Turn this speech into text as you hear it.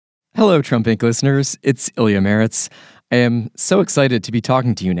Hello, Trump Inc. listeners. It's Ilya Marritz. I am so excited to be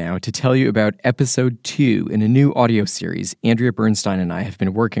talking to you now to tell you about episode 2 in a new audio series Andrea Bernstein and I have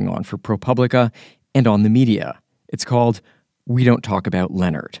been working on for ProPublica and on the media. It's called We Don't Talk About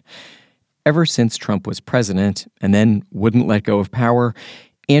Leonard. Ever since Trump was president and then wouldn't let go of power,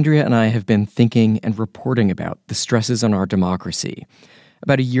 Andrea and I have been thinking and reporting about the stresses on our democracy.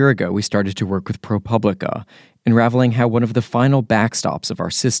 About a year ago, we started to work with ProPublica, unraveling how one of the final backstops of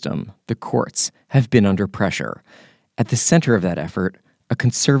our system, the courts, have been under pressure. At the center of that effort, a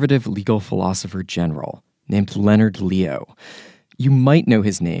conservative legal philosopher general named Leonard Leo. You might know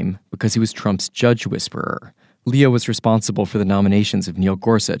his name because he was Trump's judge whisperer. Leo was responsible for the nominations of Neil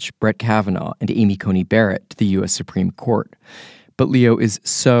Gorsuch, Brett Kavanaugh, and Amy Coney Barrett to the U.S. Supreme Court. But Leo is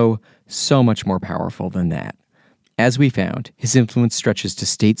so much more powerful than that. As we found, his influence stretches to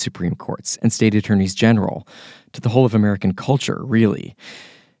state Supreme Courts and state attorneys general, to the whole of American culture, really.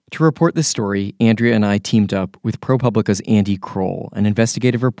 To report this story, Andrea and I teamed up with ProPublica's Andy Kroll, an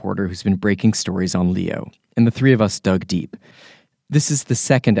investigative reporter who's been breaking stories on Leo, and the three of us dug deep. This is the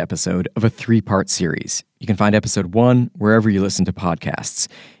second episode of a 3-part series. You can find episode 1 wherever you listen to podcasts.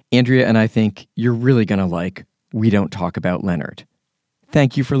 Andrea and I think you're really going to like We Don't Talk About Leonard.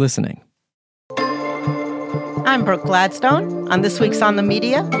 Thank you for listening. I'm Brooke Gladstone. On this week's On the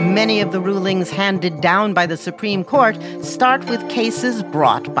Media, many of the rulings handed down by the Supreme Court start with cases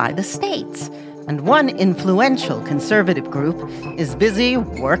brought by the states. And one influential conservative group is busy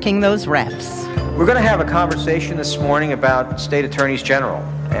working those refs. We're going to have a conversation this morning about state attorneys general.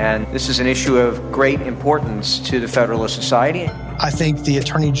 And this is an issue of great importance to the Federalist Society. I think the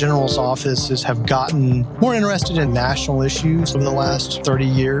Attorney General's offices have gotten more interested in national issues over the last 30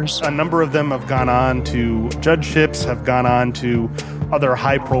 years. A number of them have gone on to judgeships, have gone on to other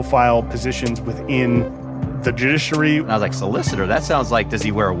high-profile positions within the judiciary. And I was like, solicitor? That sounds like, does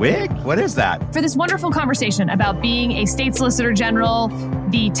he wear a wig? What is that? For this wonderful conversation about being a state solicitor general,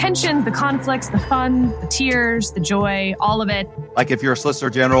 the tensions, the conflicts, the fun, the tears, the joy, all of it. Like if you're a solicitor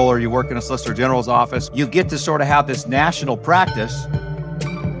general or you work in a solicitor general's office, you get to sort of have this national practice.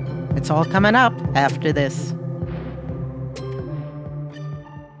 It's all coming up after this.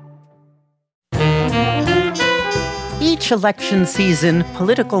 Each election season,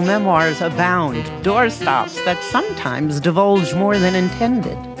 political memoirs abound, doorstops that sometimes divulge more than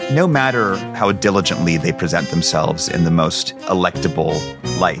intended. No matter how diligently they present themselves in the most electable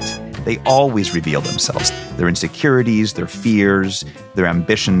light, they always reveal themselves, their insecurities, their fears, their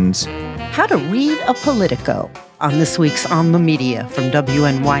ambitions. How to read a Politico on this week's On the Media from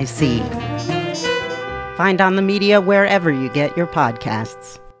WNYC. Find On the Media wherever you get your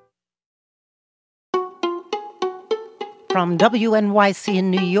podcasts. From WNYC in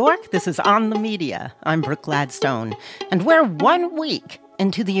New York, this is On the Media. I'm Brooke Gladstone, and we're 1 week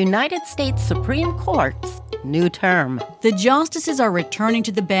into the United States Supreme Court's new term. The justices are returning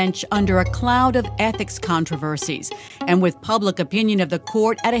to the bench under a cloud of ethics controversies, and with public opinion of the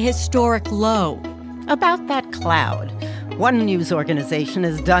court at a historic low. About that cloud, one news organization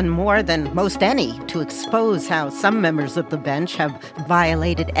has done more than most any to expose how some members of the bench have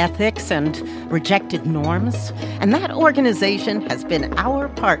violated ethics and rejected norms. And that organization has been our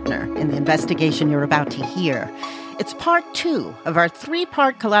partner in the investigation you're about to hear. It's part 2 of our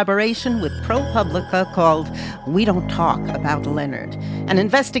 3-part collaboration with ProPublica called We Don't Talk About Leonard, an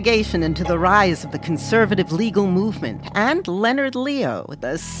investigation into the rise of the conservative legal movement and Leonard Leo,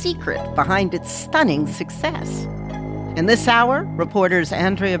 the secret behind its stunning success. In this hour, reporters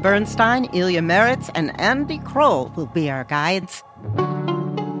Andrea Bernstein, Ilya Marritz, and Andy Kroll will be our guides.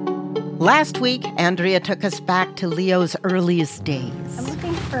 Last week, Andrea took us back to Leo's earliest days. I'm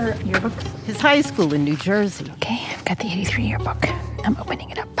looking for yearbooks. His high school in New Jersey. Okay, I've got the 83 yearbook. I'm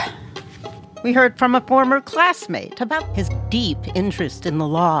opening it up. We heard from a former classmate about his deep interest in the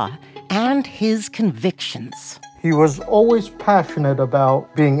law and his convictions. He was always passionate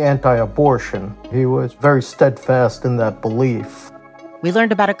about being anti-abortion. He was very steadfast in that belief. We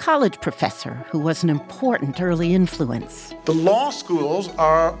learned about a college professor who was an important early influence. The law schools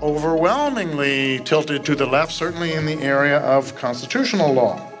are overwhelmingly tilted to the left, certainly in the area of constitutional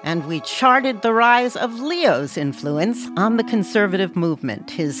law. And we charted the rise of Leo's influence on the conservative movement,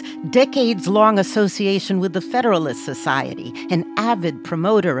 his decades-long association with the Federalist Society, an avid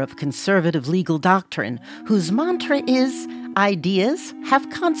promoter of conservative legal doctrine, whose mantra is, ideas have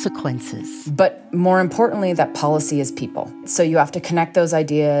consequences. But more importantly, that policy is people. So you have to connect those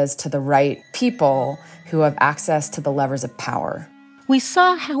ideas to the right people who have access to the levers of power. We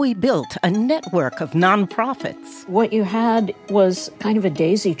saw how he built a network of nonprofits. What you had was kind of a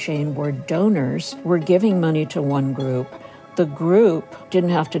daisy chain where donors were giving money to one group, The group didn't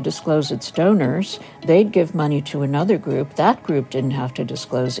have to disclose its donors. They'd give money to another group. That group didn't have to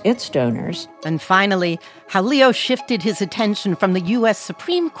disclose its donors. And finally, how Leo shifted his attention from the U.S.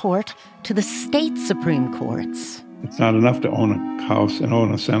 Supreme Court to the state Supreme Courts. It's not enough to own a House and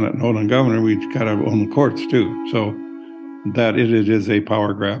own a Senate and own a governor. We've got to own the courts, too. So that it is a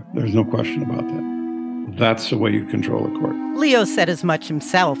power grab. There's no question about that. That's the way you control a court. Leo said as much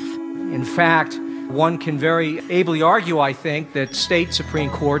himself. In fact, one can very ably argue, I think, that state Supreme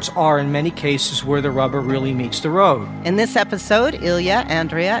Courts are in many cases where the rubber really meets the road. In this episode, Ilya,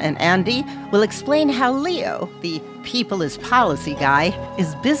 Andrea, and Andy will explain how Leo, the people is policy guy,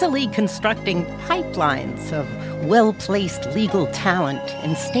 is busily constructing pipelines of well-placed legal talent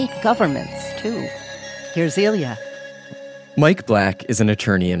in state governments, too. Here's Ilya. Mike Black is an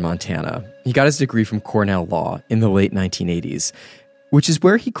attorney in Montana. He got his degree from Cornell Law in the late 1980s, which is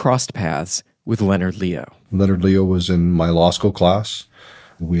where he crossed paths with Leonard Leo. Leonard Leo was in my law school class.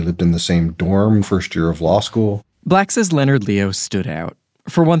 We lived in the same dorm first year of law school. Black says Leonard Leo stood out.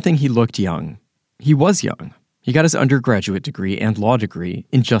 For one thing, he looked young. He was young. He got his undergraduate degree and law degree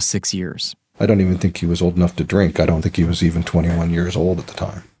in just 6 years. I don't even think he was old enough to drink. I don't think he was even 21 years old at the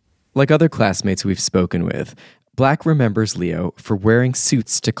time. Like other classmates we've spoken with, Black remembers Leo for wearing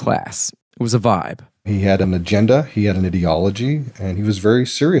suits to class. It was a vibe. He had an agenda, he had an ideology, and he was very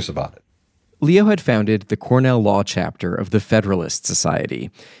serious about it. Leo had founded the Cornell Law chapter of the Federalist Society.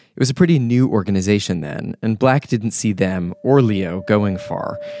 It was a pretty new organization then, and Black didn't see them or Leo going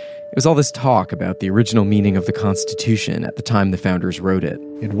far. It was all this talk about the original meaning of the Constitution at the time the founders wrote it.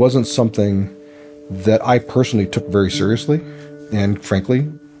 It wasn't something that I personally took very seriously, and frankly,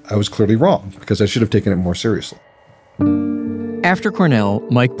 I was clearly wrong, because I should have taken it more seriously. After Cornell,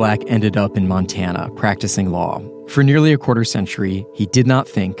 Mike Black ended up in Montana practicing law. For nearly a quarter century, he did not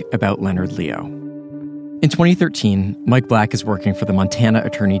think about Leonard Leo. In 2013, Mike Black is working for the Montana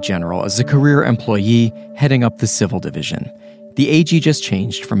Attorney General as a career employee heading up the civil division. The AG just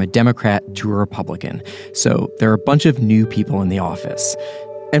changed from a Democrat to a Republican, so there are a bunch of new people in the office.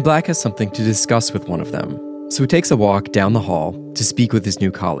 And Black has something to discuss with one of them. So he takes a walk down the hall to speak with his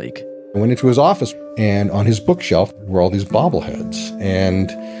new colleague. I went into his office, and on his bookshelf were all these bobbleheads. And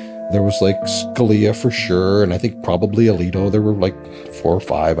there was like Scalia for sure, and I think probably Alito. There were like 4 or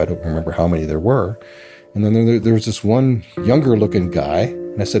 5. I don't remember how many there were. And then there was this one younger looking guy.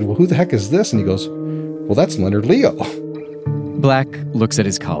 And I said, well, who the heck is this? And he goes, well, that's Leonard Leo. Black looks at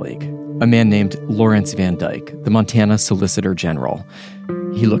his colleague, a man named Lawrence Van Dyke, the Montana Solicitor General.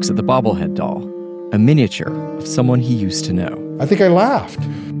 He looks at the bobblehead doll, a miniature of someone he used to know. I think I laughed.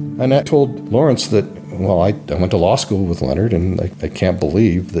 And I told Lawrence that, well, I went to law school with Leonard, and I can't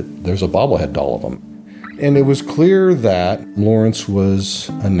believe that there's a bobblehead doll of him. And it was clear that Lawrence was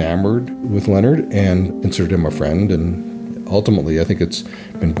enamored with Leonard and considered him a friend. And ultimately, I think it's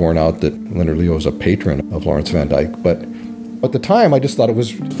been borne out that Leonard Leo is a patron of Lawrence Van Dyke. But at the time, I just thought it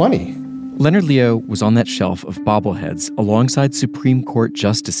was funny. Leonard Leo was on that shelf of bobbleheads alongside Supreme Court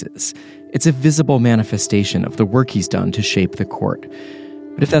justices. It's a visible manifestation of the work he's done to shape the court.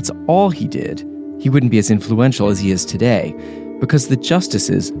 But if that's all he did, he wouldn't be as influential as he is today, because the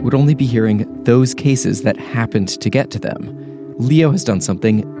justices would only be hearing those cases that happened to get to them. Leo has done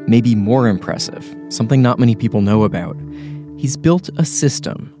something maybe more impressive, something not many people know about. He's built a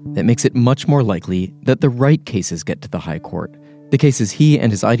system that makes it much more likely that the right cases get to the high court, the cases he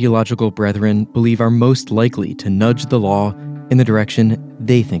and his ideological brethren believe are most likely to nudge the law in the direction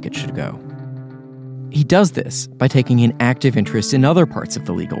they think it should go. He does this by taking an active interest in other parts of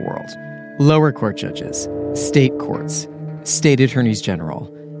the legal world. Lower court judges, state courts, state attorneys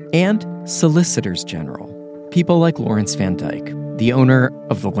general, and solicitors general. People like Lawrence Van Dyke, the owner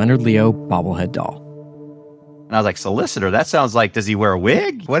of the Leonard Leo bobblehead doll. And I was like, solicitor? That sounds like, does he wear a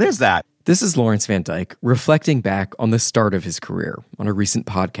wig? What is that? This is Lawrence Van Dyke reflecting back on the start of his career on a recent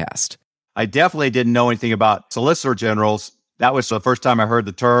podcast. I definitely didn't know anything about solicitor generals. That was the first time I heard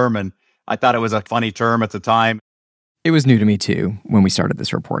the term, and I thought it was a funny term at the time. It was new to me, too, when we started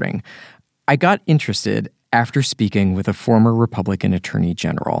this reporting. I got interested after speaking with a former Republican attorney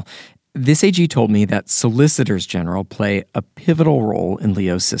general. This AG told me that solicitors general play a pivotal role in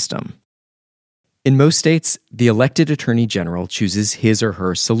Leo's system. In most states, the elected attorney general chooses his or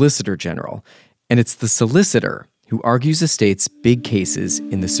her solicitor general, and it's the solicitor who argues a state's big cases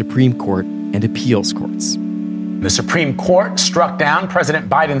in the Supreme Court and appeals courts. The Supreme Court struck down President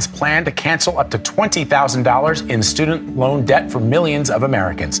Biden's plan to cancel up to $20,000 in student loan debt for millions of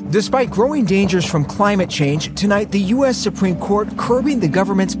Americans. Despite growing dangers from climate change, tonight the U.S. Supreme Court curbing the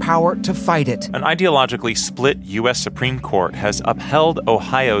government's power to fight it. An ideologically split U.S. Supreme Court has upheld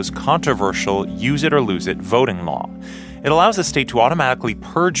Ohio's controversial use it or lose it voting law. It allows the state to automatically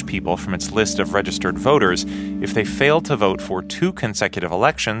purge people from its list of registered voters if they fail to vote for 2 consecutive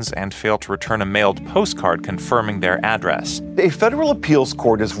elections and fail to return a mailed postcard confirming their address. A federal appeals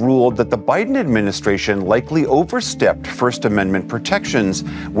court has ruled that the Biden administration likely overstepped First Amendment protections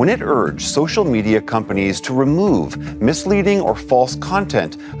when it urged social media companies to remove misleading or false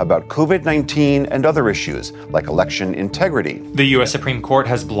content about COVID-19 and other issues like election integrity. The U.S. Supreme Court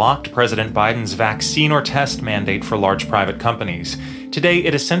has blocked President Biden's vaccine or test mandate for large private companies. Today,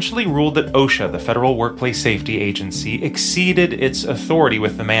 it essentially ruled that OSHA, the federal workplace safety agency, exceeded its authority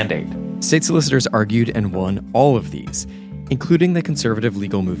with the mandate. State solicitors argued and won all of these, including the conservative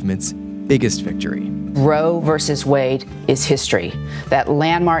legal movement's biggest victory. Roe versus Wade is history. That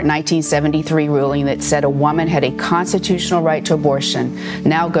landmark 1973 ruling that said a woman had a constitutional right to abortion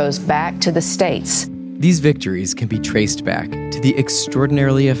now goes back to the states. These victories can be traced back to the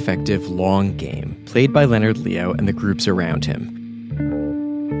extraordinarily effective long game played by Leonard Leo and the groups around him.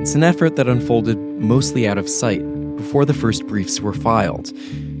 It's an effort that unfolded mostly out of sight before the first briefs were filed.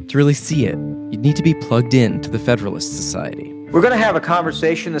 To really see it, you'd need to be plugged in to the Federalist Society. We're going to have a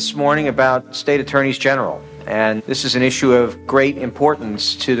conversation this morning about state attorneys general, and this is an issue of great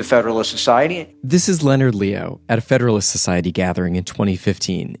importance to the Federalist Society. This is Leonard Leo at a Federalist Society gathering in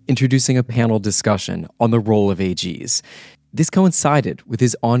 2015, introducing a panel discussion on the role of AGs. This coincided with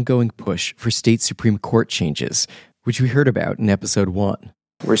his ongoing push for state Supreme Court changes, which we heard about in episode 1.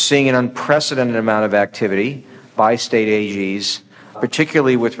 We're seeing an unprecedented amount of activity by state AGs,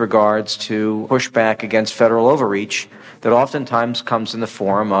 particularly with regards to pushback against federal overreach that oftentimes comes in the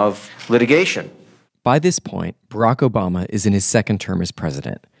form of litigation. By this point, Barack Obama is in his second term as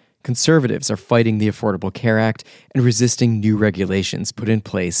president. Conservatives are fighting the Affordable Care Act and resisting new regulations put in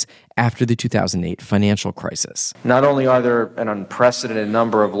place after the 2008 financial crisis. Not only are there an unprecedented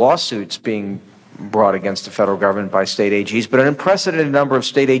number of lawsuits being brought against the federal government by state AGs, but an unprecedented number of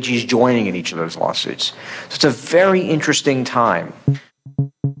state AGs joining in each of those lawsuits. So it's a very interesting time.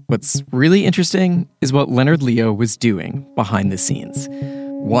 What's really interesting is what Leonard Leo was doing behind the scenes.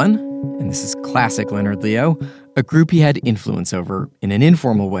 One, and this is classic Leonard Leo, a group he had influence over in an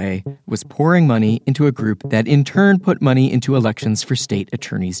informal way was pouring money into a group that in turn put money into elections for state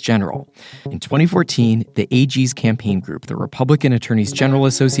attorneys general. In 2014, the AG's campaign group, the Republican Attorneys General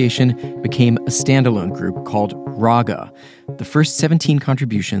Association, became a standalone group called RAGA. The first 17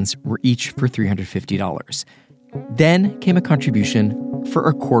 contributions were each for $350. Then came a contribution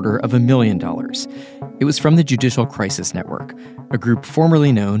for $250,000. It was from the Judicial Crisis Network, a group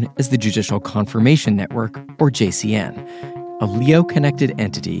formerly known as the Judicial Confirmation Network, or JCN, a Leo-connected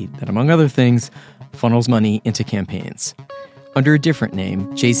entity that, among other things, funnels money into campaigns. Under a different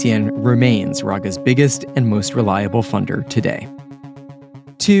name, JCN remains RAGA's biggest and most reliable funder today.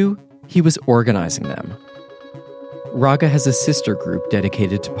 2, he was organizing them. RAGA has a sister group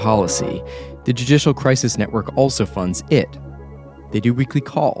dedicated to policy. The Judicial Crisis Network also funds it. They do weekly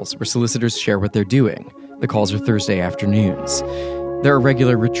calls where solicitors share what they're doing. The calls are Thursday afternoons. There are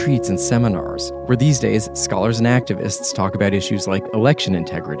regular retreats and seminars where these days scholars and activists talk about issues like election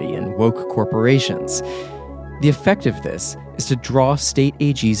integrity and woke corporations. The effect of this is to draw state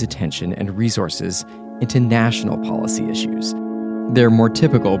AG's attention and resources into national policy issues. Their more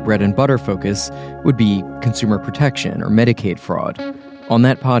typical bread and butter focus would be consumer protection or Medicaid fraud. On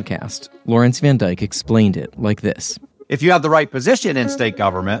that podcast, Lawrence Van Dyke explained it like this. If you have the right position in state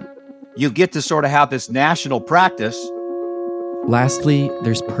government, you get to sort of have this national practice. Lastly,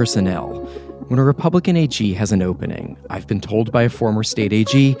 there's personnel. When a Republican AG has an opening, I've been told by a former state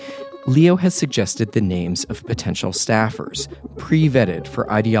AG, Leo has suggested the names of potential staffers, pre-vetted for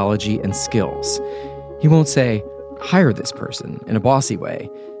ideology and skills. He won't say, hire this person in a bossy way.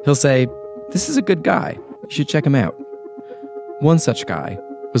 He'll say, this is a good guy. You should check him out. One such guy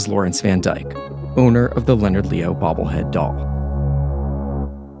was Lawrence Van Dyke, owner of the Leonard Leo bobblehead doll.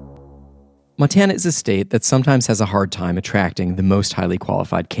 Montana is a state that sometimes has a hard time attracting the most highly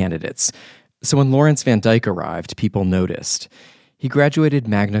qualified candidates. So when Lawrence Van Dyke arrived, people noticed. He graduated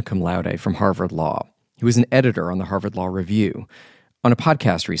magna cum laude from Harvard Law. He was an editor on the Harvard Law Review. On a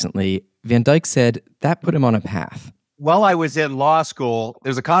podcast recently, Van Dyke said that put him on a path. While I was in law school,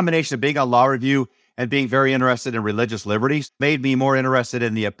 there's a combination of being on Law Review and being very interested in religious liberties made me more interested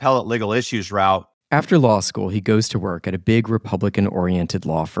in the appellate legal issues route. After law school, he goes to work at a big Republican-oriented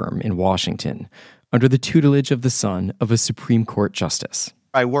law firm in Washington, under the tutelage of the son of a Supreme Court justice.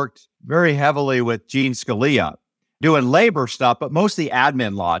 I worked very heavily with Gene Scalia, doing labor stuff, but mostly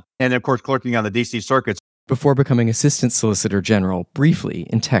admin law, and of course, clerking on the D.C. circuits. Before becoming Assistant Solicitor General briefly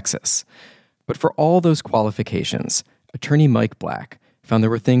in Texas. But for all those qualifications, attorney Mike Black found there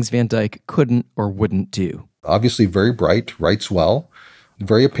were things Van Dyke couldn't or wouldn't do. Obviously very bright, writes well,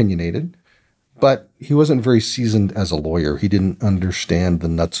 very opinionated, but he wasn't very seasoned as a lawyer. He didn't understand the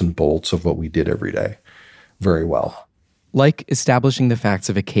nuts and bolts of what we did every day very well. Like establishing the facts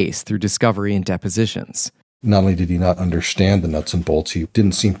of a case through discovery and depositions. Not only did he not understand the nuts and bolts, he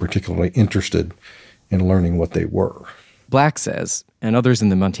didn't seem particularly interested in learning what they were. Black says, and others in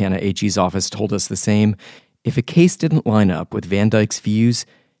the Montana AG's office told us the same, if a case didn't line up with Van Dyke's views,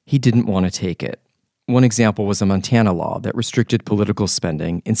 he didn't want to take it. One example was a Montana law that restricted political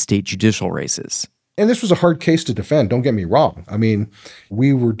spending in state judicial races. And this was a hard case to defend, don't get me wrong. I mean,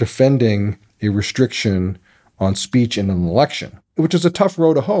 we were defending a restriction on speech in an election, which is a tough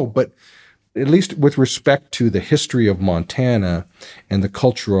row to hoe, but at least with respect to the history of Montana and the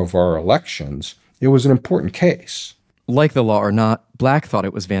culture of our elections, it was an important case. Like the law or not, Black thought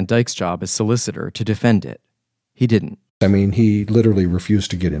it was Van Dyke's job as solicitor to defend it. He didn't. I mean, he literally refused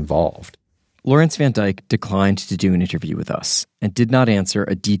to get involved. Lawrence Van Dyke declined to do an interview with us and did not answer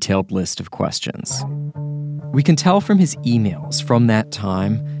a detailed list of questions. We can tell from his emails from that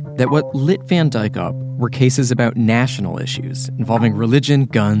time that what lit Van Dyke up were cases about national issues involving religion,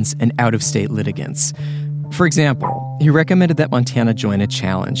 guns, and out-of-state litigants. For example, he recommended that Montana join a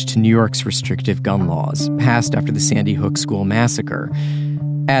challenge to New York's restrictive gun laws passed after the Sandy Hook school massacre,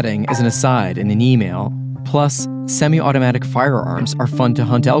 adding, as an aside in an email, plus, semi-automatic firearms are fun to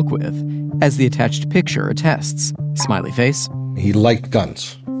hunt elk with, as the attached picture attests. Smiley face. He liked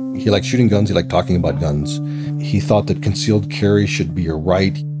guns. He liked shooting guns. He liked talking about guns. He thought that concealed carry should be a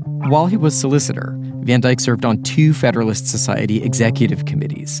right. While he was solicitor, Van Dyke served on 2 Federalist Society executive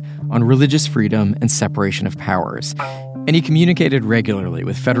committees on religious freedom and separation of powers, and he communicated regularly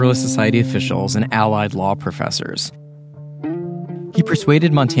with Federalist Society officials and allied law professors. He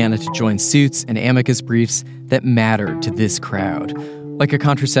persuaded Montana to join suits and amicus briefs that mattered to this crowd, like a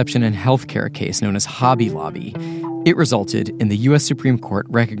contraception and healthcare case known as Hobby Lobby. It resulted in the U.S. Supreme Court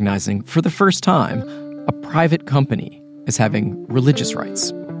recognizing, for the first time, a private company as having religious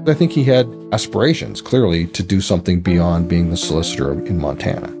rights. I think he had aspirations, clearly, to do something beyond being the solicitor in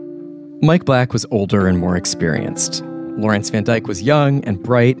Montana. Mike Black was older and more experienced. Lawrence Van Dyke was young and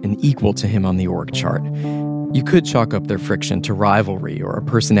bright and equal to him on the org chart. You could chalk up their friction to rivalry or a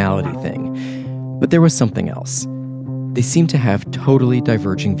personality thing, but there was something else. They seemed to have totally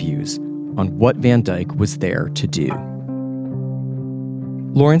diverging views on what Van Dyke was there to do.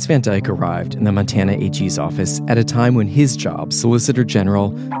 Lawrence Van Dyke arrived in the Montana AG's office at a time when his job, Solicitor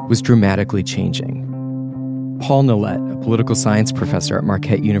General, was dramatically changing. Paul Nolet, a political science professor at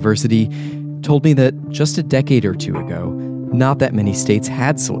Marquette University, told me that just a decade or two ago, not that many states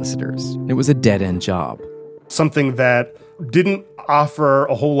had solicitors. It was a dead-end job. Something that didn't offer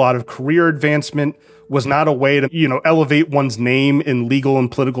a whole lot of career advancement, was not a way to, elevate one's name in legal and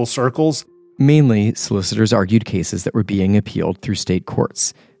political circles. Mainly, solicitors argued cases that were being appealed through state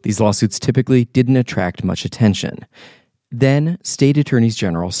courts. These lawsuits typically didn't attract much attention. Then, state attorneys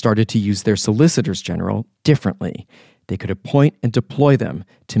general started to use their solicitors general differently. They could appoint and deploy them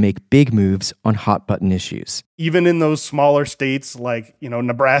to make big moves on hot-button issues. Even in those smaller states like,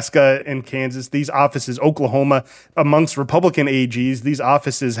 Nebraska and Kansas, these offices, Oklahoma, amongst Republican AGs, these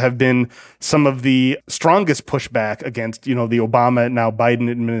offices have been some of the strongest pushback against, the Obama, now Biden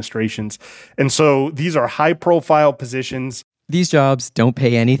administrations. And so these are high-profile positions. These jobs don't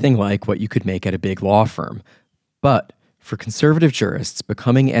pay anything like what you could make at a big law firm. But for conservative jurists,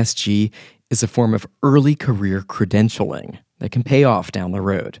 becoming SG is a form of early career credentialing that can pay off down the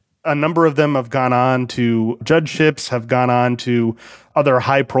road. A number of them have gone on to judgeships, have gone on to other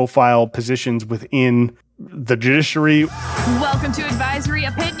high-profile positions within the judiciary. Welcome to Advisory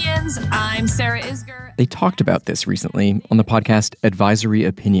Opinions. I'm Sarah Isger. They talked about this recently on the podcast Advisory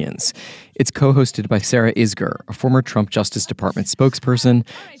Opinions. It's co-hosted by Sarah Isger, a former Trump Justice Department spokesperson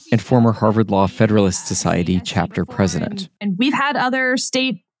and former Harvard Law Federalist Society chapter president. And we've had other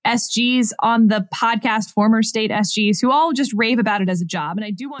state SGs on the podcast, former state SGs, who all just rave about it as a job. And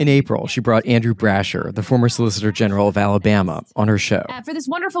I do want In April, she brought Andrew Brasher, the former Solicitor General of Alabama, on her show. For this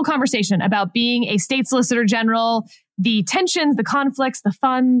wonderful conversation about being a state Solicitor General, the tensions, the conflicts, the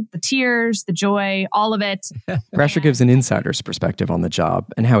fun, the tears, the joy, all of it. Brasher gives an insider's perspective on the job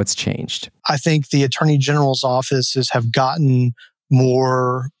and how it's changed. I think the Attorney General's offices have gotten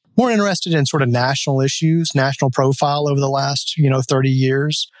more interested in sort of national issues, national profile over the last, 30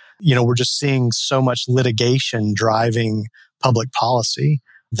 years. We're just seeing so much litigation driving public policy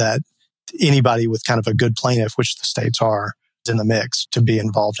that anybody with kind of a good plaintiff, which the states are, is in the mix to be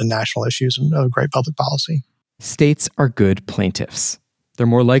involved in national issues and great public policy. States are good plaintiffs. They're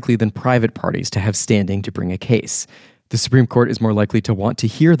more likely than private parties to have standing to bring a case. The Supreme Court is more likely to want to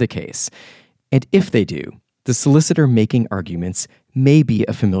hear the case. And if they do, the solicitor making arguments may be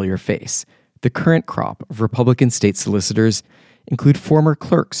a familiar face. The current crop of Republican state solicitors include former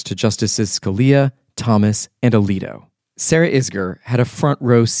clerks to Justices Scalia, Thomas, and Alito. Sarah Isgur had a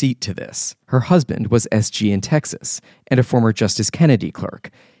front-row seat to this. Her husband was SG in Texas and a former Justice Kennedy clerk.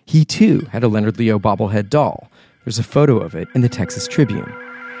 He, too, had a Leonard Leo bobblehead doll. There's a photo of it in the Texas Tribune.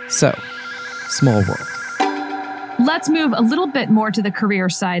 So, small world. Let's move a little bit more to the career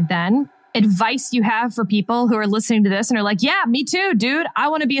side then. Advice you have for people who are listening to this and are like, yeah, me too, dude. I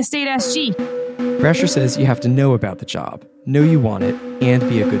want to be a state SG. Brasher says you have to know about the job, know you want it, and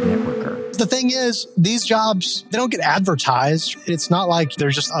be a good networker. The thing is, these jobs, they don't get advertised. It's not like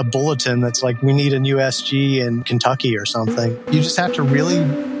there's just a bulletin that's like, we need a new SG in Kentucky or something. You just have to really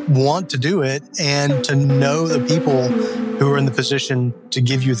want to do it and to know the people who are in the position to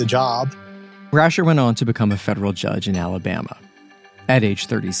give you the job. Brasher went on to become a federal judge in Alabama at age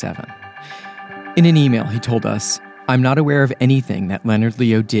 37. In an email, he told us, "I'm not aware of anything that Leonard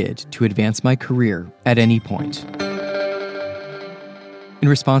Leo did to advance my career at any point." In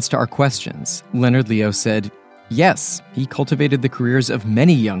response to our questions, Leonard Leo said, yes, he cultivated the careers of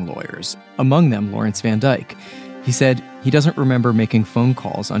many young lawyers, among them Lawrence Van Dyke. He said he doesn't remember making phone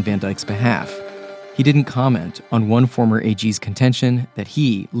calls on Van Dyke's behalf. He didn't comment on one former AG's contention that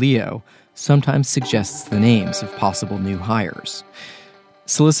he, Leo, sometimes suggests the names of possible new hires.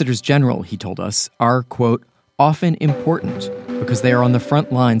 Solicitors General, he told us, are, quote, often important because they are on the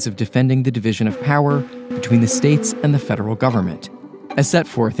front lines of defending the division of power between the states and the federal government, as set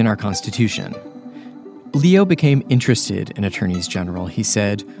forth in our Constitution. Leo became interested in attorneys general, he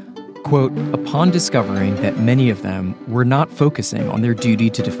said, quote, upon discovering that many of them were not focusing on their duty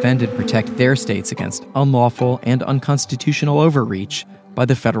to defend and protect their states against unlawful and unconstitutional overreach by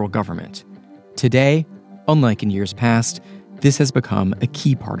the federal government. Today, unlike in years past, this has become a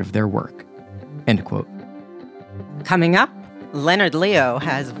key part of their work. End quote. Coming up, Leonard Leo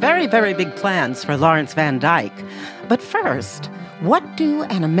has very, very big plans for Lawrence Van Dyke. But first, what do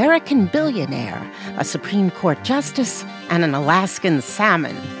an American billionaire, a Supreme Court justice, and an Alaskan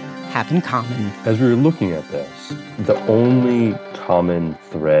salmon have in common? As we were looking at this, the only common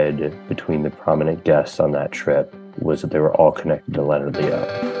thread between the prominent guests on that trip was that they were all connected to Leonard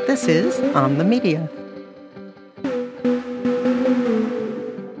Leo. This is On the Media.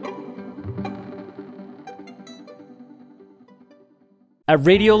 At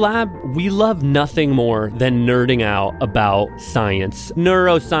Radiolab, we love nothing more than nerding out about science,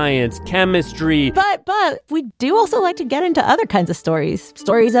 neuroscience, chemistry. But we do also like to get into other kinds of stories.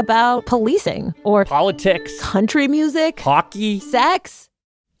 Stories about policing or politics, country music, hockey, sex,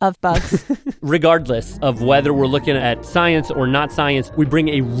 of bugs. Regardless of whether we're looking at science or not science, we bring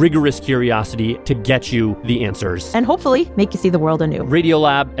a rigorous curiosity to get you the answers. And hopefully make you see the world anew.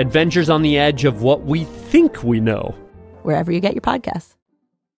 Radiolab, adventures on the edge of what we think we know. Wherever you get your podcasts.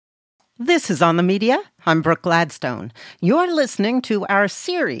 This is On the Media. I'm Brooke Gladstone. You're listening to our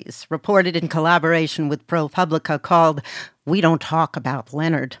series, reported in collaboration with ProPublica, called We Don't Talk About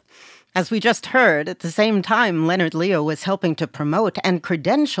Leonard. As we just heard, at the same time Leonard Leo was helping to promote and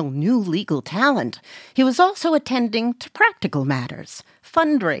credential new legal talent, he was also attending to practical matters,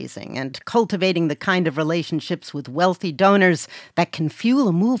 fundraising and cultivating the kind of relationships with wealthy donors that can fuel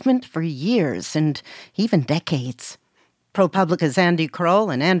a movement for years and even decades. ProPublica's Andy Kroll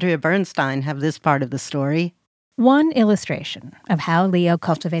and Andrea Bernstein have this part of the story. One illustration of how Leo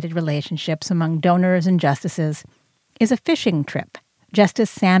cultivated relationships among donors and justices is a fishing trip Justice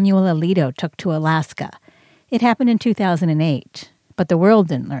Samuel Alito took to Alaska. It happened in 2008, but the world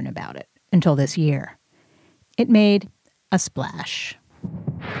didn't learn about it until this year. It made a splash.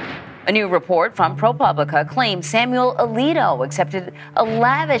 A new report from ProPublica claims Samuel Alito accepted a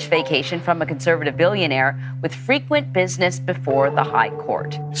lavish vacation from a conservative billionaire with frequent business before the High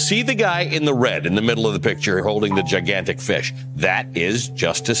Court. See the guy in the red in the middle of the picture holding the gigantic fish. That is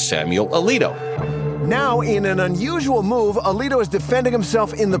Justice Samuel Alito. Now, in an unusual move, Alito is defending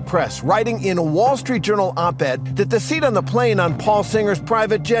himself in the press, writing in a Wall Street Journal op-ed that the seat on the plane on Paul Singer's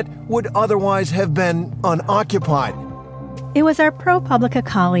private jet would otherwise have been unoccupied. It was our ProPublica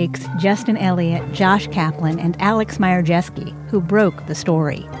colleagues Justin Elliott, Josh Kaplan, and Alex Myerjeski who broke the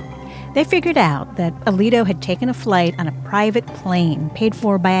story. They figured out that Alito had taken a flight on a private plane paid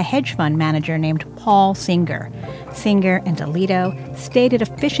for by a hedge fund manager named Paul Singer. Singer and Alito stayed at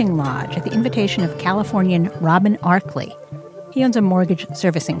a fishing lodge at the invitation of Californian Robin Arkley. He owns a mortgage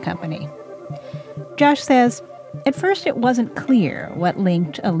servicing company. Josh says, at first it wasn't clear what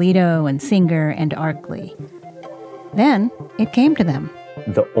linked Alito and Singer and Arkley. Then it came to them.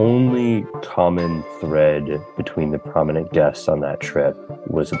 The only common thread between the prominent guests on that trip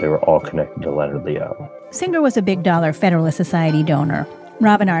was that they were all connected to Leonard Leo. Singer was a big dollar Federalist Society donor.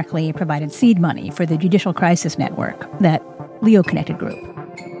 Robin Arkley provided seed money for the Judicial Crisis Network, that Leo-connected group.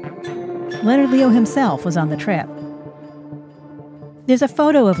 Leonard Leo himself was on the trip. There's a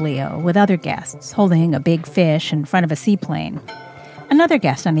photo of Leo with other guests holding a big fish in front of a seaplane. Another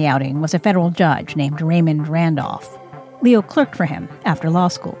guest on the outing was a federal judge named Raymond Randolph. Leo clerked for him after law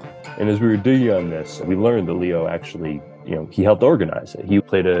school. And as we were digging on this, we learned that Leo actually, he helped organize it. He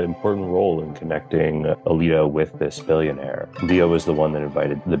played an important role in connecting Alito with this billionaire. Leo was the one that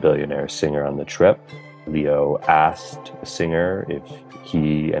invited the billionaire Singer on the trip. Leo asked Singer if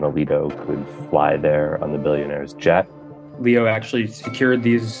he and Alito could fly there on the billionaire's jet. Leo actually secured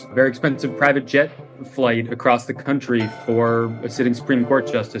these very expensive private jet flight across the country for a sitting Supreme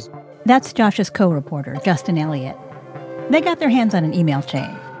Court justice. That's Josh's co-reporter, Justin Elliott. They got their hands on an email chain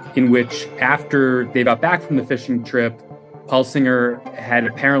in which, after they got back from the fishing trip, Paul Singer had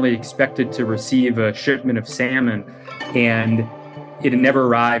apparently expected to receive a shipment of salmon, and it had never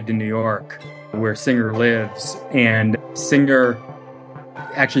arrived in New York, where Singer lives. And Singer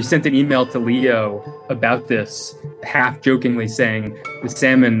actually sent an email to Leo about this, half jokingly saying the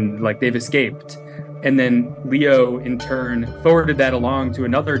salmon, they've escaped. And then Leo, in turn, forwarded that along to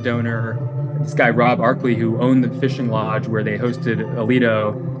another donor, this guy, Rob Arkley, who owned the fishing lodge where they hosted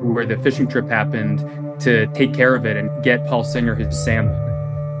Alito, where the fishing trip happened, to take care of it and get Paul Singer his salmon.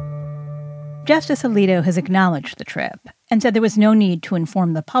 Justice Alito has acknowledged the trip and said there was no need to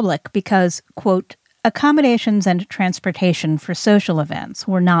inform the public because, quote, accommodations and transportation for social events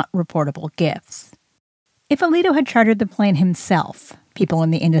were not reportable gifts. If Alito had chartered the plane himself, people in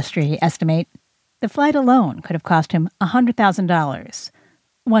the industry estimate, the flight alone could have cost him $100,000.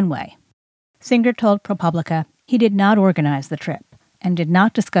 One way. Singer told ProPublica he did not organize the trip and did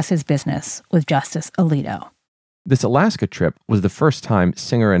not discuss his business with Justice Alito. This Alaska trip was the first time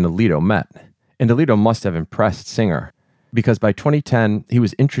Singer and Alito met, and Alito must have impressed Singer, because by 2010, he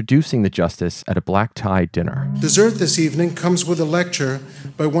was introducing the justice at a black tie dinner. Dessert this evening comes with a lecture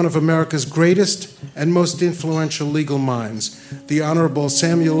by one of America's greatest and most influential legal minds, the Honorable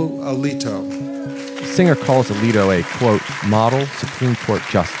Samuel Alito. Singer calls Alito a, quote, model Supreme Court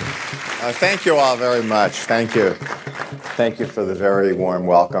justice. Thank you all very much. Thank you. Thank you for the very warm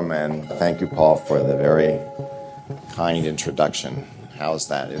welcome, and thank you, Paul, for the very kind introduction. How's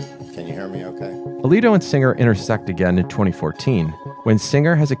that? Can you hear me okay? Alito and Singer intersect again in 2014, when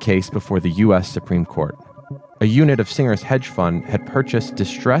Singer has a case before the U.S. Supreme Court. A unit of Singer's hedge fund had purchased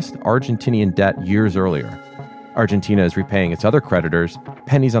distressed Argentinian debt years earlier. Argentina is repaying its other creditors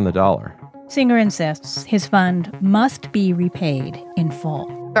pennies on the dollar. Singer insists his fund must be repaid in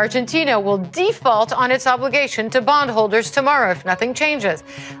full. Argentina will default on its obligation to bondholders tomorrow if nothing changes.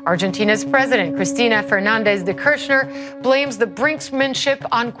 Argentina's president, Cristina Fernández de Kirchner, blames the brinksmanship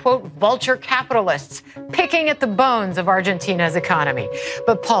on, quote, vulture capitalists, picking at the bones of Argentina's economy.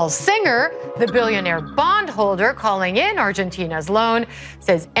 But Paul Singer, the billionaire bondholder calling in Argentina's loan,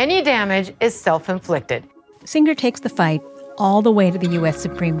 says any damage is self-inflicted. Singer takes the fight all the way to the U.S.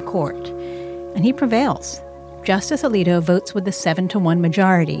 Supreme Court, and he prevails. Justice Alito votes with the 7-1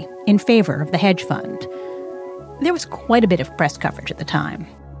 majority in favor of the hedge fund. There was quite a bit of press coverage at the time.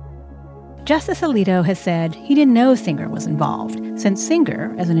 Justice Alito has said he didn't know Singer was involved, since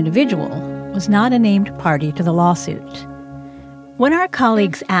Singer, as an individual, was not a named party to the lawsuit. When our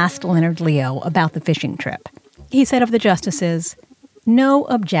colleagues asked Leonard Leo about the fishing trip, he said of the justices, no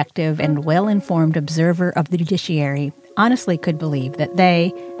objective and well-informed observer of the judiciary honestly could believe that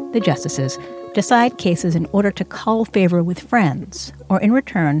they, the justices, decide cases in order to cull favor with friends or in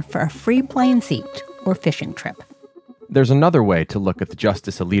return for a free plane seat or fishing trip. There's another way to look at the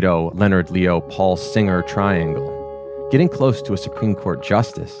Justice Alito, Leonard Leo, Paul Singer triangle. Getting close to a Supreme Court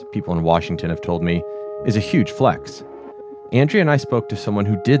justice, people in Washington have told me, is a huge flex. Andrea and I spoke to someone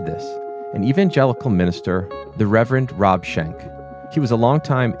who did this, an evangelical minister, the Reverend Rob Schenck. He was a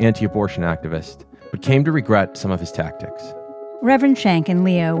longtime anti-abortion activist, but came to regret some of his tactics. Reverend Schenck and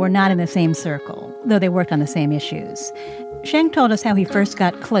Leo were not in the same circle, though they worked on the same issues. Schenck told us how he first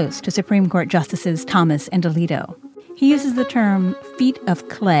got close to Supreme Court Justices Thomas and Alito. He uses the term feet of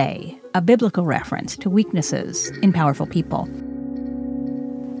clay, a biblical reference to weaknesses in powerful people.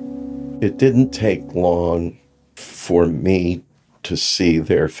 It didn't take long for me to see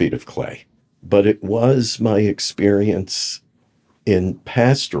their feet of clay, but it was my experience in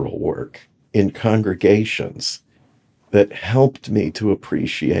pastoral work, in congregations, that helped me to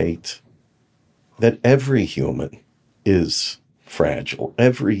appreciate that every human is fragile.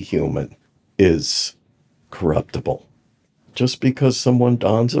 Every human is corruptible. just because someone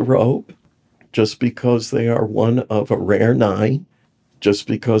dons a robe, just because they are one of a rare nine, just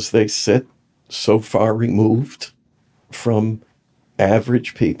because they sit so far removed from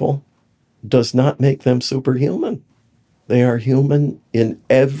average people, does not make them superhuman. They are human in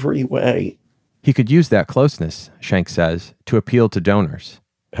every way. He could use that closeness, Schenck says, to appeal to donors.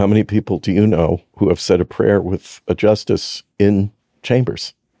 How many people do you know who have said a prayer with a justice in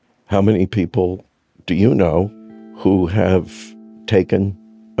chambers? How many people do you know who have taken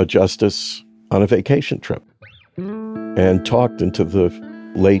a justice on a vacation trip and talked into the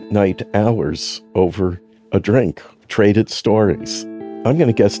late night hours over a drink, traded stories? I'm going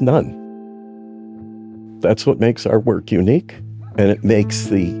to guess none. That's what makes our work unique, and it makes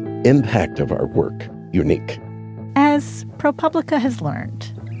the impact of our work unique. As ProPublica has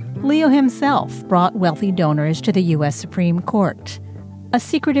learned, Leo himself brought wealthy donors to the U.S. Supreme Court, a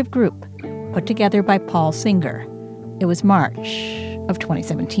secretive group put together by Paul Singer. It was March of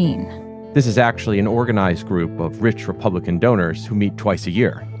 2017. This is actually an organized group of rich Republican donors who meet twice a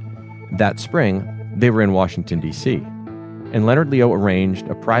year. That spring, they were in Washington, D.C., and Leonard Leo arranged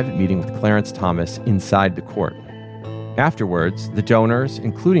a private meeting with Clarence Thomas inside the court. Afterwards, the donors,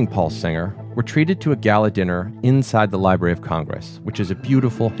 including Paul Singer, were treated to a gala dinner inside the Library of Congress, which is a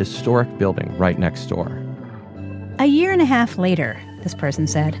beautiful, historic building right next door. A year and a half later, this person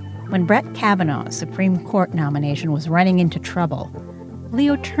said, when Brett Kavanaugh's Supreme Court nomination was running into trouble,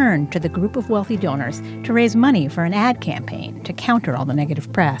 Leo turned to the group of wealthy donors to raise money for an ad campaign to counter all the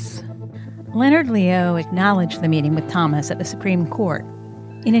negative press. Leonard Leo acknowledged the meeting with Thomas at the Supreme Court.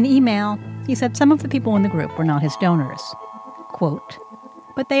 In an email, he said some of the people in the group were not his donors. Quote,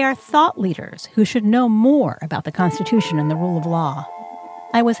 "But they are thought leaders who should know more about the Constitution and the rule of law.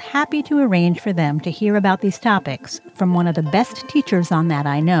 I was happy to arrange for them to hear about these topics from one of the best teachers on that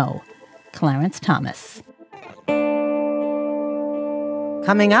I know, Clarence Thomas."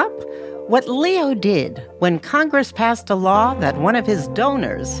 Coming up, what Leo did when Congress passed a law that one of his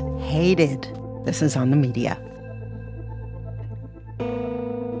donors hated. This is On the Media.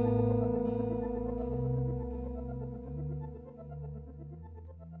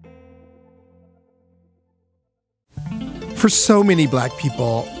 For so many Black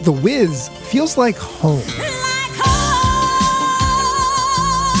people, The Wiz feels like home.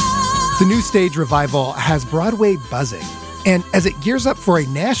 The new stage revival has Broadway buzzing. And as it gears up for a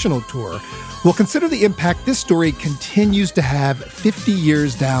national tour, we'll consider the impact this story continues to have 50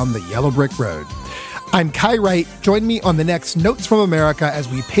 years down the yellow brick road. I'm Kai Wright. Join me on the next Notes from America as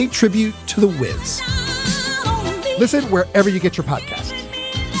we pay tribute to The Wiz. Listen wherever you get your podcasts.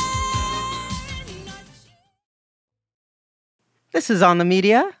 This is On the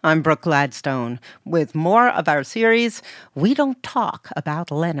Media. I'm Brooke Gladstone with more of our series, We Don't Talk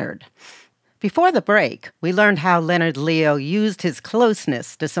About Leonard. Before the break, we learned how Leonard Leo used his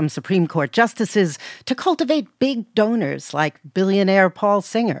closeness to some Supreme Court justices to cultivate big donors like billionaire Paul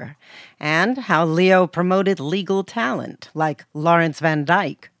Singer, and how Leo promoted legal talent like Lawrence Van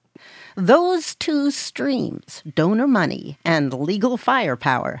Dyke. Those two streams, donor money and legal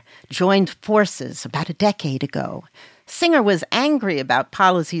firepower, joined forces about a decade ago. Singer was angry about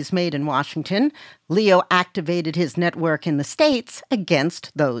policies made in Washington. Leo activated his network in the states against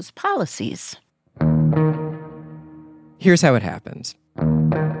those policies. Here's how it happened.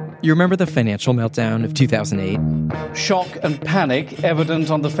 You remember the financial meltdown of 2008? Shock and panic evident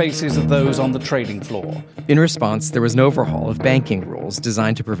on the faces of those on the trading floor. In response, there was an overhaul of banking rules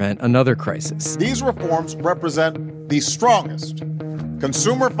designed to prevent another crisis. These reforms represent the strongest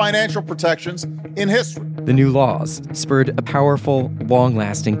consumer financial protections in history. The new laws spurred a powerful,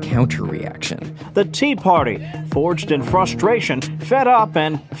 long-lasting counter-reaction. The Tea Party, forged in frustration, fed up,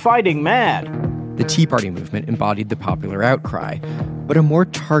 and fighting mad. The Tea Party movement embodied the popular outcry, but a more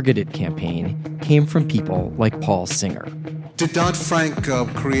targeted campaign came from people like Paul Singer. Did Dodd-Frank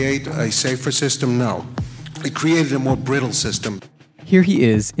create a safer system? No. It created a more brittle system. Here he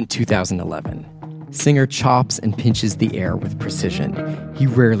is in 2011. Singer chops and pinches the air with precision. He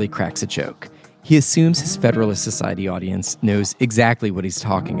rarely cracks a joke. He assumes his Federalist Society audience knows exactly what he's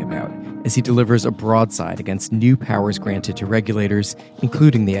talking about as he delivers a broadside against new powers granted to regulators,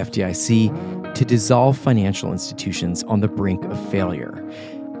 including the FDIC, to dissolve financial institutions on the brink of failure.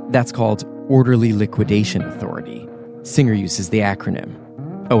 That's called Orderly Liquidation Authority. Singer uses the acronym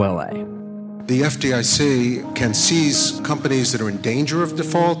OLA. The FDIC can seize companies that are in danger of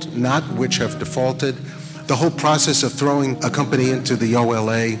default, not which have defaulted. The whole process of throwing a company into the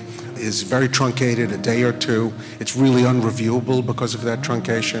OLA is very truncated, a day or two. It's really unreviewable because of that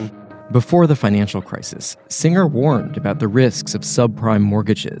truncation. Before the financial crisis, Singer warned about the risks of subprime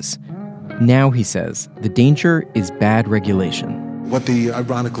mortgages. Now, he says, the danger is bad regulation. What the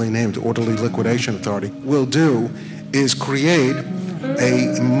ironically named Orderly Liquidation Authority will do is create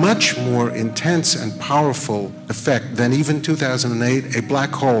a much more intense and powerful effect than even 2008, a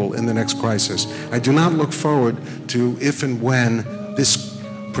black hole in the next crisis. I do not look forward to if and when this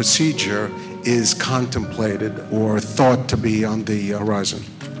procedure is contemplated or thought to be on the horizon.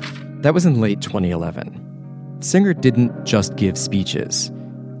 That was in late 2011. Singer didn't just give speeches.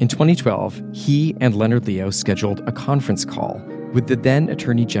 In 2012, he and Leonard Leo scheduled a conference call with the then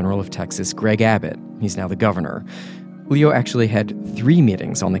Attorney General of Texas, Greg Abbott. He's now the governor. Leo actually had 3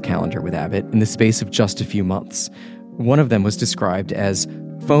 meetings on the calendar with Abbott in the space of just a few months. One of them was described as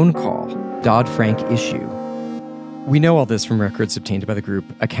phone call, Dodd-Frank issue. We know all this from records obtained by the group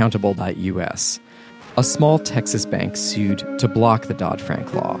Accountable.us. A small Texas bank sued to block the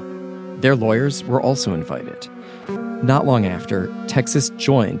Dodd-Frank law. Their lawyers were also invited. Not long after, Texas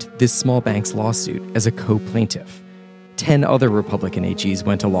joined this small bank's lawsuit as a co-plaintiff. 10 other Republican AGs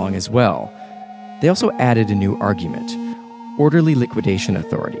went along as well. They also added a new argument, Orderly Liquidation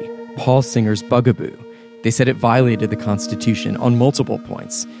Authority, Paul Singer's bugaboo. They said it violated the Constitution on multiple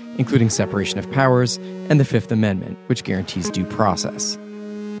points, including separation of powers and the Fifth Amendment, which guarantees due process.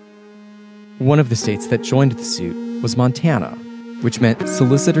 One of the states that joined the suit was Montana, which meant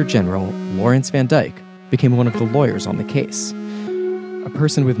Solicitor General Lawrence Van Dyke became one of the lawyers on the case. A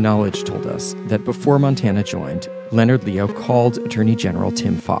person with knowledge told us that before Montana joined, Leonard Leo called Attorney General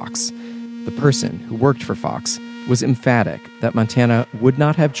Tim Fox. The person who worked for Fox was emphatic that Montana would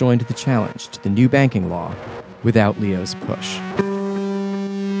not have joined the challenge to the new banking law without Leo's push.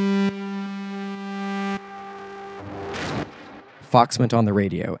 Fox went on the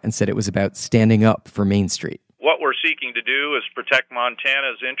radio and said it was about standing up for Main Street. What we're seeking to do is protect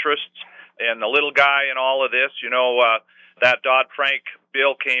Montana's interests and the little guy in all of this. That Dodd-Frank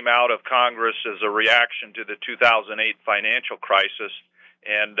bill came out of Congress as a reaction to the 2008 financial crisis,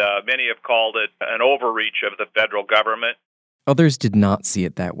 and many have called it an overreach of the federal government. Others did not see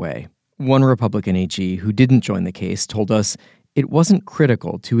it that way. One Republican AG who didn't join the case told us it wasn't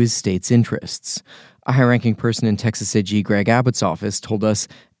critical to his state's interests. A high-ranking person in Texas AG Greg Abbott's office told us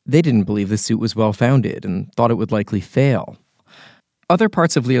they didn't believe the suit was well-founded and thought it would likely fail. Other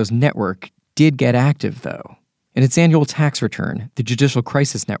parts of Leo's network did get active, though. In its annual tax return, the Judicial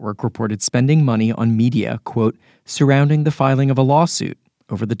Crisis Network reported spending money on media, quote, surrounding the filing of a lawsuit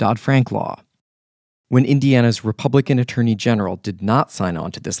over the Dodd-Frank law. When Indiana's Republican Attorney General did not sign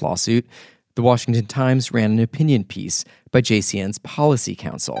on to this lawsuit, the Washington Times ran an opinion piece by JCN's Policy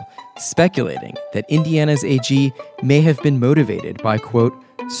Council, speculating that Indiana's AG may have been motivated by, quote,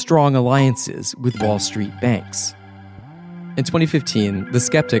 strong alliances with Wall Street banks. In 2015, the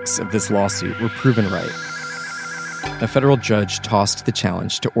skeptics of this lawsuit were proven right. A federal judge tossed the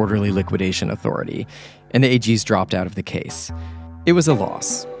challenge to Orderly Liquidation Authority, and the AGs dropped out of the case. It was a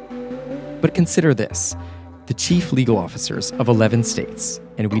loss. But consider this. The chief legal officers of 11 states,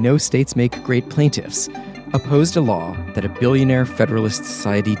 and we know states make great plaintiffs, opposed a law that a billionaire Federalist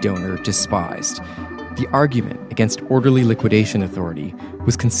Society donor despised. The argument against Orderly Liquidation Authority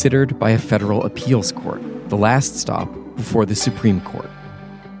was considered by a federal appeals court, the last stop before the Supreme Court.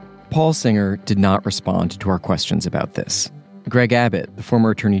 Paul Singer did not respond to our questions about this. Greg Abbott, the former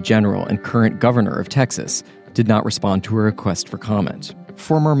Attorney General and current governor of Texas, did not respond to a request for comment.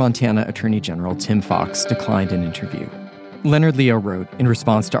 Former Montana Attorney General Tim Fox declined an interview. Leonard Leo wrote, in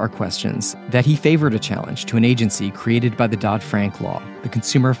response to our questions, that he favored a challenge to an agency created by the Dodd-Frank law, the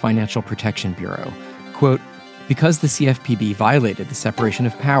Consumer Financial Protection Bureau, quote, because the CFPB violated the separation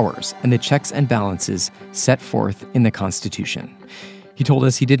of powers and the checks and balances set forth in the Constitution. He told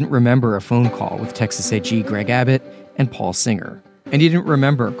us he didn't remember a phone call with Texas AG Greg Abbott and Paul Singer, and he didn't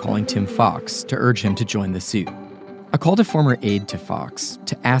remember calling Tim Fox to urge him to join the suit. I called a former aide to Fox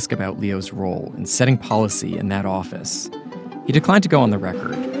to ask about Leo's role in setting policy in that office. He declined to go on the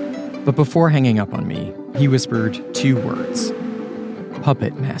record, but before hanging up on me, he whispered 2 words: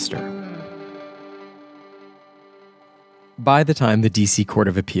 puppet master. By the time the D.C. Court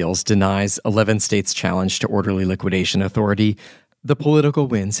of Appeals denies 11 states' challenge to Orderly Liquidation Authority, the political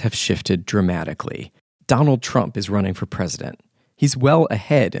winds have shifted dramatically. Donald Trump is running for president. He's well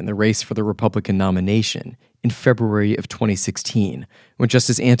ahead in the race for the Republican nomination in February of 2016, when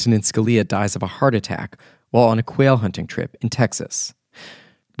Justice Antonin Scalia dies of a heart attack while on a quail hunting trip in Texas.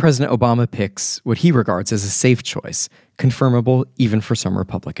 President Obama picks what he regards as a safe choice, confirmable even for some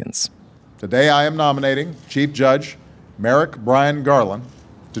Republicans. Today I am nominating Chief Judge Merrick Brian Garland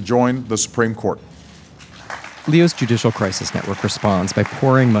to join the Supreme Court. Leo's Judicial Crisis Network responds by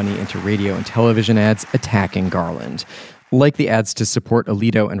pouring money into radio and television ads attacking Garland. Like the ads to support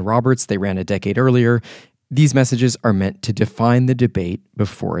Alito and Roberts they ran a decade earlier, these messages are meant to define the debate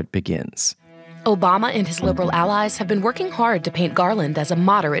before it begins. Obama and his liberal allies have been working hard to paint Garland as a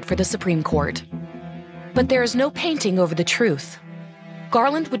moderate for the Supreme Court. But there is no painting over the truth.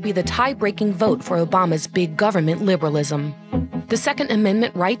 Garland would be the tie-breaking vote for Obama's big government liberalism. The Second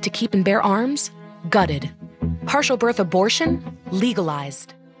Amendment right to keep and bear arms? Gutted. Partial birth abortion?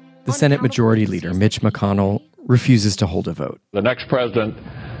 Legalized. The Senate Majority Leader, Mitch McConnell, refuses to hold a vote. The next president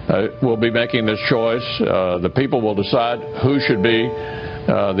will be making this choice. The people will decide who should be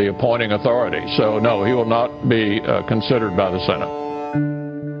the appointing authority. So, no, he will not be considered by the Senate.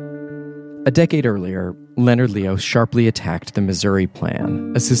 A decade earlier, Leonard Leo sharply attacked the Missouri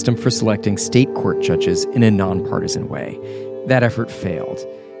Plan, a system for selecting state court judges in a nonpartisan way. That effort failed.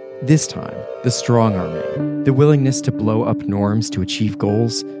 This time, the strong-arming, the willingness to blow up norms to achieve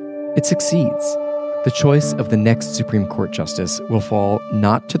goals, it succeeds. The choice of the next Supreme Court justice will fall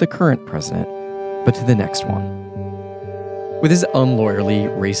not to the current president, but to the next one. With his unlawyerly,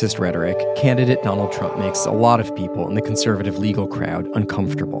 racist rhetoric, candidate Donald Trump makes a lot of people in the conservative legal crowd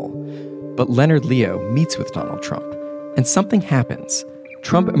uncomfortable. But Leonard Leo meets with Donald Trump, and something happens.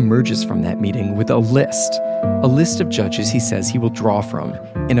 Trump emerges from that meeting with a list of judges he says he will draw from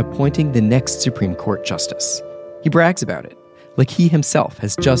in appointing the next Supreme Court justice. He brags about it, like he himself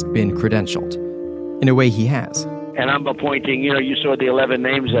has just been credentialed. In a way, he has. And I'm appointing, you saw the 11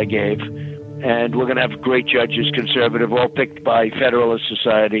 names I gave, and we're going to have great judges, conservative, all picked by Federalist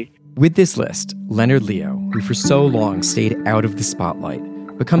Society. With this list, Leonard Leo, who for so long stayed out of the spotlight,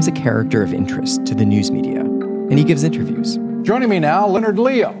 becomes a character of interest to the news media, and he gives interviews. Joining me now, Leonard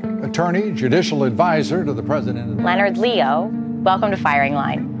Leo, attorney, judicial advisor to the president. Leonard Leo, welcome to Firing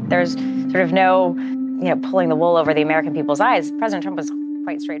Line. There's sort of no, pulling the wool over the American people's eyes. President Trump was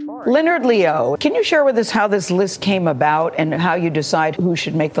quite straightforward. Leonard Leo, can you share with us how this list came about and how you decide who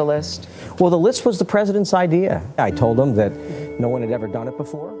should make the list? Well, the list was the president's idea. I told him that no one had ever done it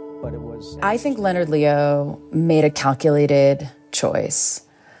before, but it was... I think Leonard Leo made a calculated choice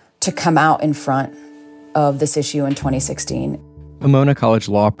to come out in front of this issue in 2016. Pomona College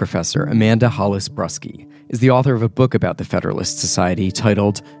law professor Amanda Hollis-Brusky is the author of a book about the Federalist Society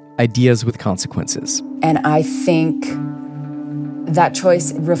titled Ideas with Consequences. And I think that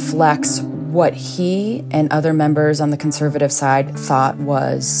choice reflects what he and other members on the conservative side thought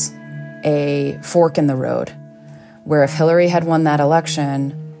was a fork in the road, where if Hillary had won that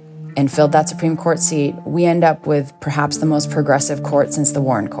election and filled that Supreme Court seat, we end up with perhaps the most progressive court since the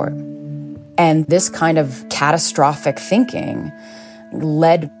Warren Court. And this kind of catastrophic thinking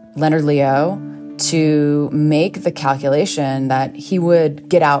led Leonard Leo to make the calculation that he would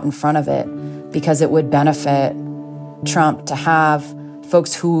get out in front of it because it would benefit Trump to have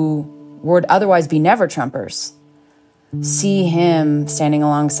folks who would otherwise be never Trumpers see him standing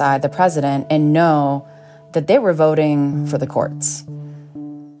alongside the president and know that they were voting for the courts.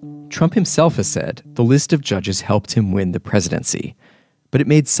 Trump himself has said the list of judges helped him win the presidency, but it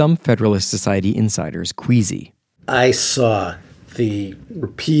made some Federalist Society insiders queasy. I saw the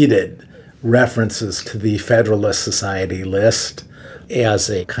repeated references to the Federalist Society list as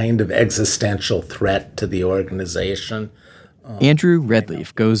a kind of existential threat to the organization. Andrew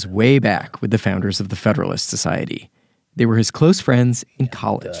Redleaf goes way back with the founders of the Federalist Society. They were his close friends in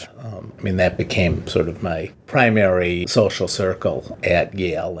college. That became sort of my primary social circle at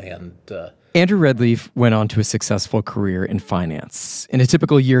Yale. And Andrew Redleaf went on to a successful career in finance. In a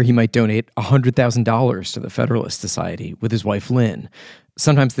typical year, he might donate $100,000 to the Federalist Society with his wife, Lynn.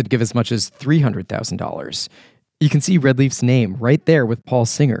 Sometimes they'd give as much as $300,000. You can see Redleaf's name right there with Paul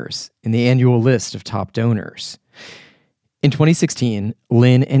Singer's in the annual list of top donors. In 2016,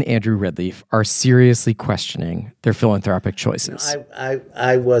 Lynn and Andrew Redleaf are seriously questioning their philanthropic choices.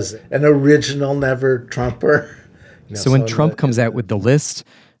 I was an original never-Trumper. So when Trump comes out with the list,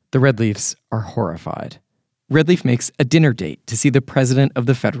 the Redleafs are horrified. Redleaf makes a dinner date to see the president of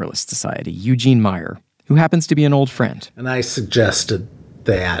the Federalist Society, Eugene Meyer, who happens to be an old friend. And I suggested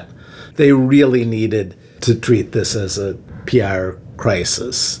that they really needed to treat this as a PR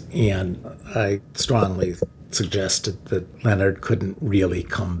crisis. And I strongly suggested that Leonard couldn't really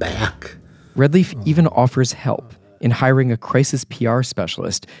come back. Redleaf even offers help in hiring a crisis PR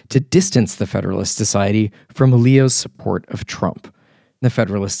specialist to distance the Federalist Society from Leo's support of Trump. The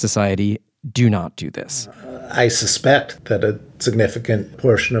Federalist Society do not do this. I suspect that a significant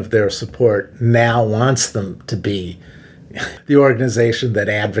portion of their support now wants them to be the organization that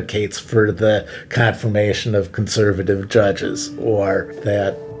advocates for the confirmation of conservative judges, or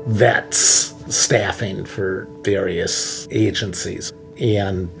that vets staffing for various agencies.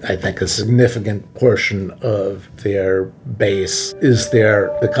 And I think a significant portion of their base is there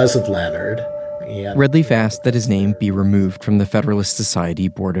because of Leonard. And Redleaf asked that his name be removed from the Federalist Society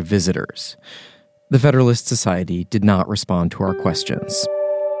Board of Visitors. The Federalist Society did not respond to our questions.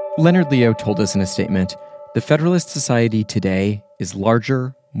 Leonard Leo told us in a statement, "The Federalist Society today is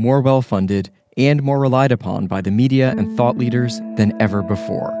larger, more well-funded, and more relied upon by the media and thought leaders than ever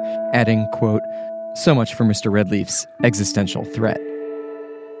before," adding, quote, "So much for Mr. Redleaf's existential threat."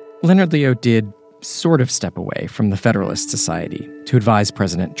 Leonard Leo did sort of step away from the Federalist Society to advise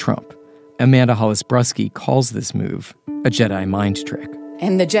President Trump. Amanda Hollis-Brusky calls this move a Jedi mind trick.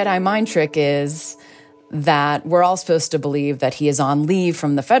 And the Jedi mind trick is that we're all supposed to believe that he is on leave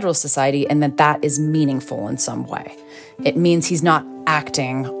from the Federalist Society and that is meaningful in some way. It means he's not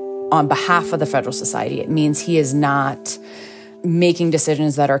acting on behalf of the Federalist Society. It means he is not making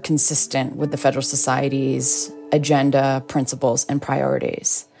decisions that are consistent with the Federalist Society's agenda, principles, and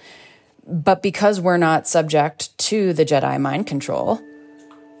priorities. But because we're not subject to the Jedi mind control,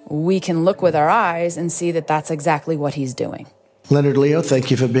 we can look with our eyes and see that that's exactly what he's doing. Leonard Leo,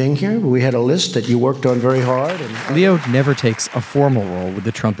 thank you for being here. We had a list that you worked on very hard. Leo never takes a formal role with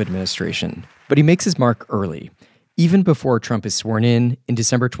the Trump administration, but he makes his mark early. Even before Trump is sworn in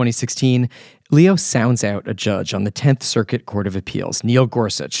December 2016, Leo sounds out a judge on the 10th Circuit Court of Appeals, Neil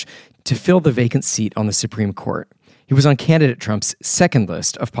Gorsuch, to fill the vacant seat on the Supreme Court. He was on candidate Trump's second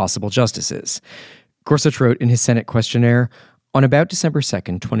list of possible justices. Gorsuch wrote in his Senate questionnaire, "On about December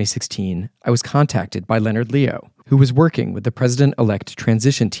 2nd, 2016, I was contacted by Leonard Leo, who was working with the president-elect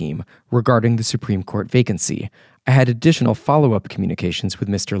transition team regarding the Supreme Court vacancy. I had additional follow-up communications with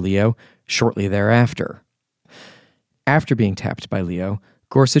Mr. Leo shortly thereafter." After being tapped by Leo,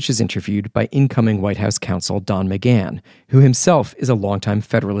 Gorsuch is interviewed by incoming White House counsel Don McGahn, who himself is a longtime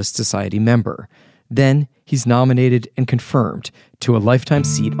Federalist Society member. Then he's nominated and confirmed to a lifetime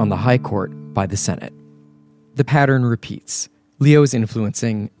seat on the High Court by the Senate. The pattern repeats. Leo is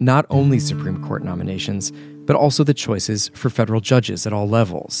influencing not only Supreme Court nominations, but also the choices for federal judges at all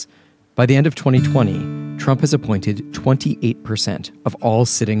levels. By the end of 2020, Trump has appointed 28% of all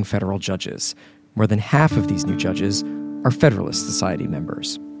sitting federal judges. More than half of these new judges are Federalist Society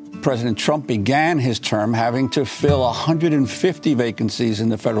members. President Trump began his term having to fill 150 vacancies in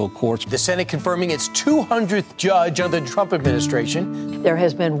the federal courts. The Senate confirming its 200th judge under the Trump administration. There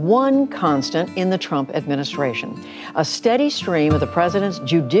has been one constant in the Trump administration, a steady stream of the president's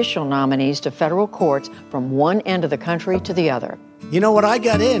judicial nominees to federal courts from one end of the country to the other. You know, when I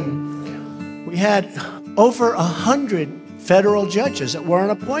got in, we had over 100 federal judges that weren't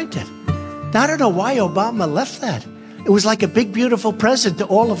appointed. Now, I don't know why Obama left that. It was like a big, beautiful present to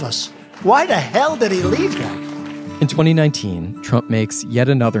all of us. Why the hell did he leave that? In 2019, Trump makes yet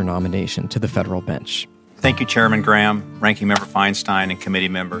another nomination to the federal bench. Thank you, Chairman Graham, Ranking Member Feinstein, and committee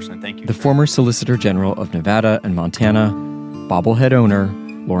members, and thank you. The former Solicitor General of Nevada and Montana, bobblehead owner,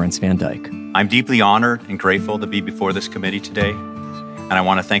 Lawrence Van Dyke. I'm deeply honored and grateful to be before this committee today, and I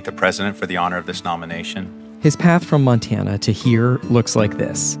want to thank the President for the honor of this nomination. His path from Montana to here looks like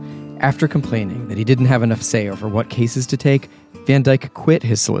this. After complaining that he didn't have enough say over what cases to take, Van Dyke quit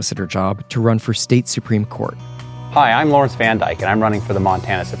his solicitor job to run for state Supreme Court. Hi, I'm Lawrence Van Dyke, and I'm running for the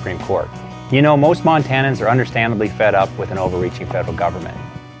Montana Supreme Court. You know, most Montanans are understandably fed up with an overreaching federal government.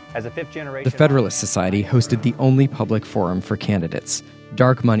 As a fifth-generation... The Federalist Society hosted the only public forum for candidates.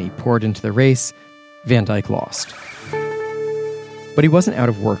 Dark money poured into the race. Van Dyke lost. But he wasn't out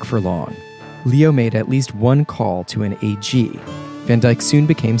of work for long. Leo made at least one call to an AG. Van Dyke soon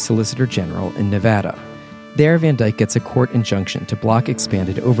became Solicitor General in Nevada. There, Van Dyke gets a court injunction to block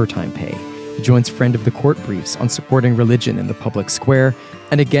expanded overtime pay. He joins Friend of the Court briefs on supporting religion in the public square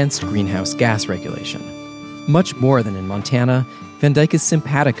and against greenhouse gas regulation. Much more than in Montana, Van Dyke is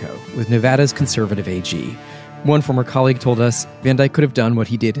simpatico with Nevada's conservative AG. One former colleague told us Van Dyke could have done what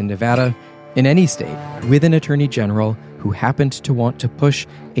he did in Nevada in any state with an attorney general who happened to want to push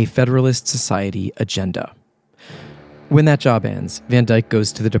a Federalist Society agenda. When that job ends, Van Dyke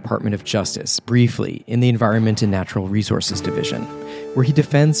goes to the Department of Justice, briefly in the Environment and Natural Resources Division, where he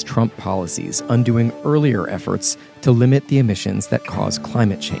defends Trump policies, undoing earlier efforts to limit the emissions that cause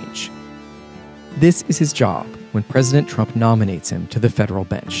climate change. This is his job when President Trump nominates him to the federal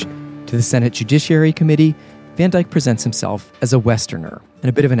bench. To the Senate Judiciary Committee, Van Dyke presents himself as a Westerner and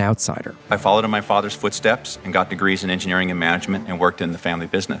a bit of an outsider. I followed in my father's footsteps and got degrees in engineering and management and worked in the family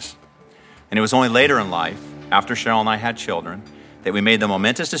business. And it was only later in life, after Cheryl and I had children, that we made the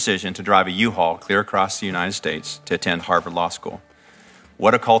momentous decision to drive a U-Haul clear across the United States to attend Harvard Law School.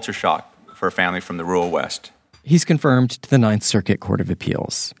 What a culture shock for a family from the rural West. He's confirmed to the 9th Circuit Court of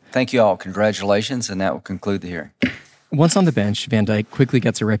Appeals. Thank you all. Congratulations, and that will conclude the hearing. Once on the bench, Van Dyke quickly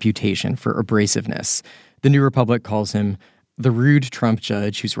gets a reputation for abrasiveness. The New Republic calls him the rude Trump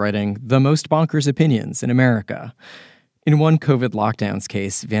judge who's writing the most bonkers opinions in America. In one COVID lockdowns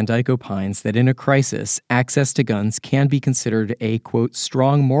case, Van Dyke opines that in a crisis, access to guns can be considered a, quote,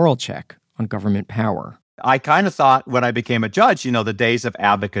 strong moral check on government power. I kind of thought when I became a judge, the days of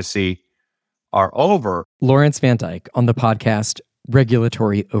advocacy are over. Lawrence Van Dyke on the podcast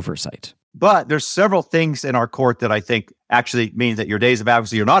Regulatory Oversight. But there's several things in our court that I think actually means that your days of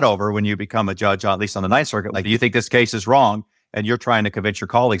advocacy are not over when you become a judge, at least on the Ninth Circuit. Like, you think this case is wrong, and you're trying to convince your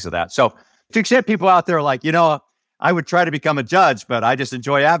colleagues of that. So to the extent people out there are like, I would try to become a judge, but I just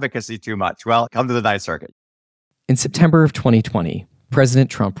enjoy advocacy too much. Well, come to the Ninth Circuit. In September of 2020, President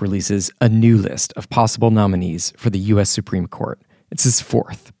Trump releases a new list of possible nominees for the U.S. Supreme Court. It's his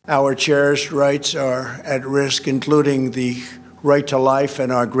fourth. Our cherished rights are at risk, including the right to life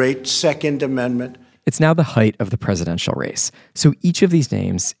and our great Second Amendment. It's now the height of the presidential race, so each of these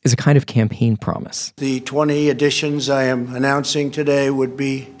names is a kind of campaign promise. The 20 additions I am announcing today would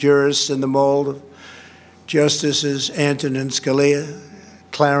be jurists in the mold of Justices Antonin Scalia,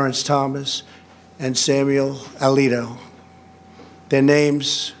 Clarence Thomas, and Samuel Alito. Their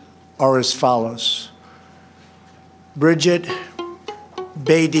names are as follows: Bridget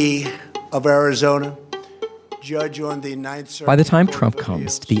Beatty of Arizona, judge on the Ninth Circuit. By the time Trump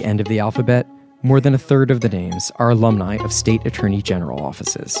comes to the end of the alphabet, more than a third of the names are alumni of state attorney general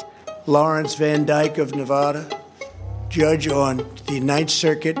offices. Lawrence Van Dyke of Nevada, judge on the Ninth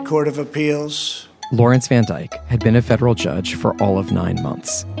Circuit Court of Appeals. Lawrence Van Dyke had been a federal judge for all of 9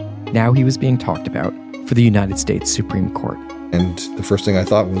 months. Now he was being talked about for the United States Supreme Court. And the first thing I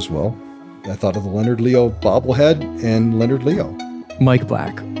thought was, I thought of the Leonard Leo bobblehead and Leonard Leo. Mike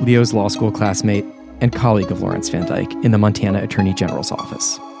Black, Leo's law school classmate and colleague of Lawrence Van Dyke in the Montana Attorney General's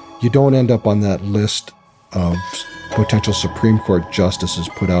office. You don't end up on that list of potential Supreme Court justices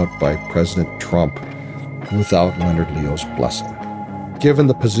put out by President Trump without Leonard Leo's blessing, given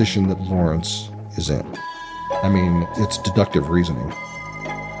the position that Lawrence is in. I mean, it's deductive reasoning.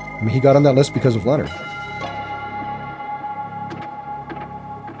 He got on that list because of Leonard.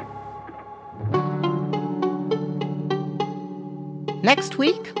 Next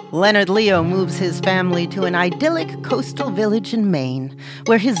week, Leonard Leo moves his family to an idyllic coastal village in Maine,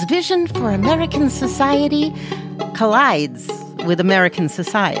 where his vision for American society collides with American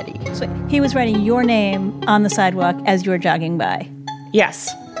society. So he was writing your name on the sidewalk as you were jogging by.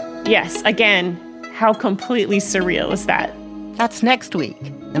 Yes. Again, how completely surreal is that? That's next week,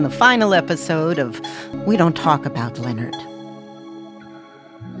 in the final episode of We Don't Talk About Leonard.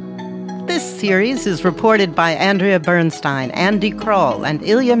 This series is reported by Andrea Bernstein, Andy Kroll, and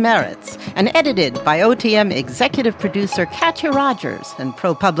Ilya Marritz, and edited by OTM executive producer Katya Rogers and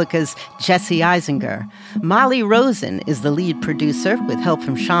ProPublica's Jesse Eisinger. Molly Rosen is the lead producer, with help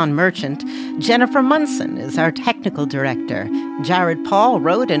from Sean Merchant. Jennifer Munson is our technical director. Jared Paul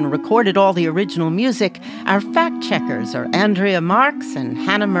wrote and recorded all the original music. Our fact-checkers are Andrea Marks and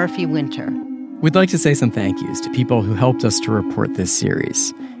Hannah Murphy-Winter. We'd like to say some thank yous to people who helped us to report this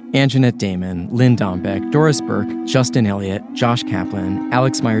series. Anjanette Damon, Lynn Dombeck, Doris Burke, Justin Elliott, Josh Kaplan,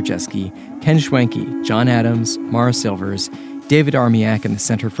 Alex Myerjeski, Ken Schwenke, John Adams, Mara Silvers, David Armiak and the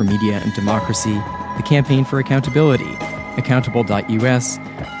Center for Media and Democracy, the Campaign for Accountability, Accountable.us,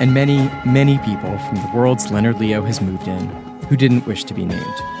 and many, many people from the worlds Leonard Leo has moved in who didn't wish to be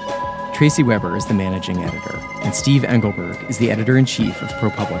named. Tracy Weber is the managing editor, and Steve Engelberg is the editor-in-chief of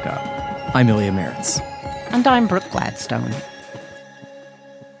ProPublica. I'm Ilya Marritz. And I'm Brooke Gladstone.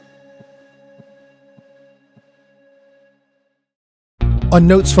 On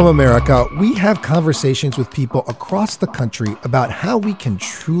Notes from America, we have conversations with people across the country about how we can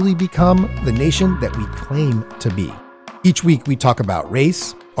truly become the nation that we claim to be. Each week, we talk about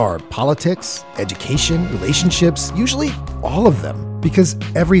race, our politics, education, relationships, usually all of them, because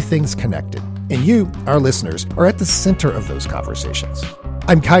everything's connected. And you, our listeners, are at the center of those conversations.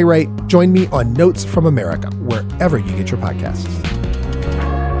 I'm Kai Wright. Join me on Notes from America, wherever you get your podcasts.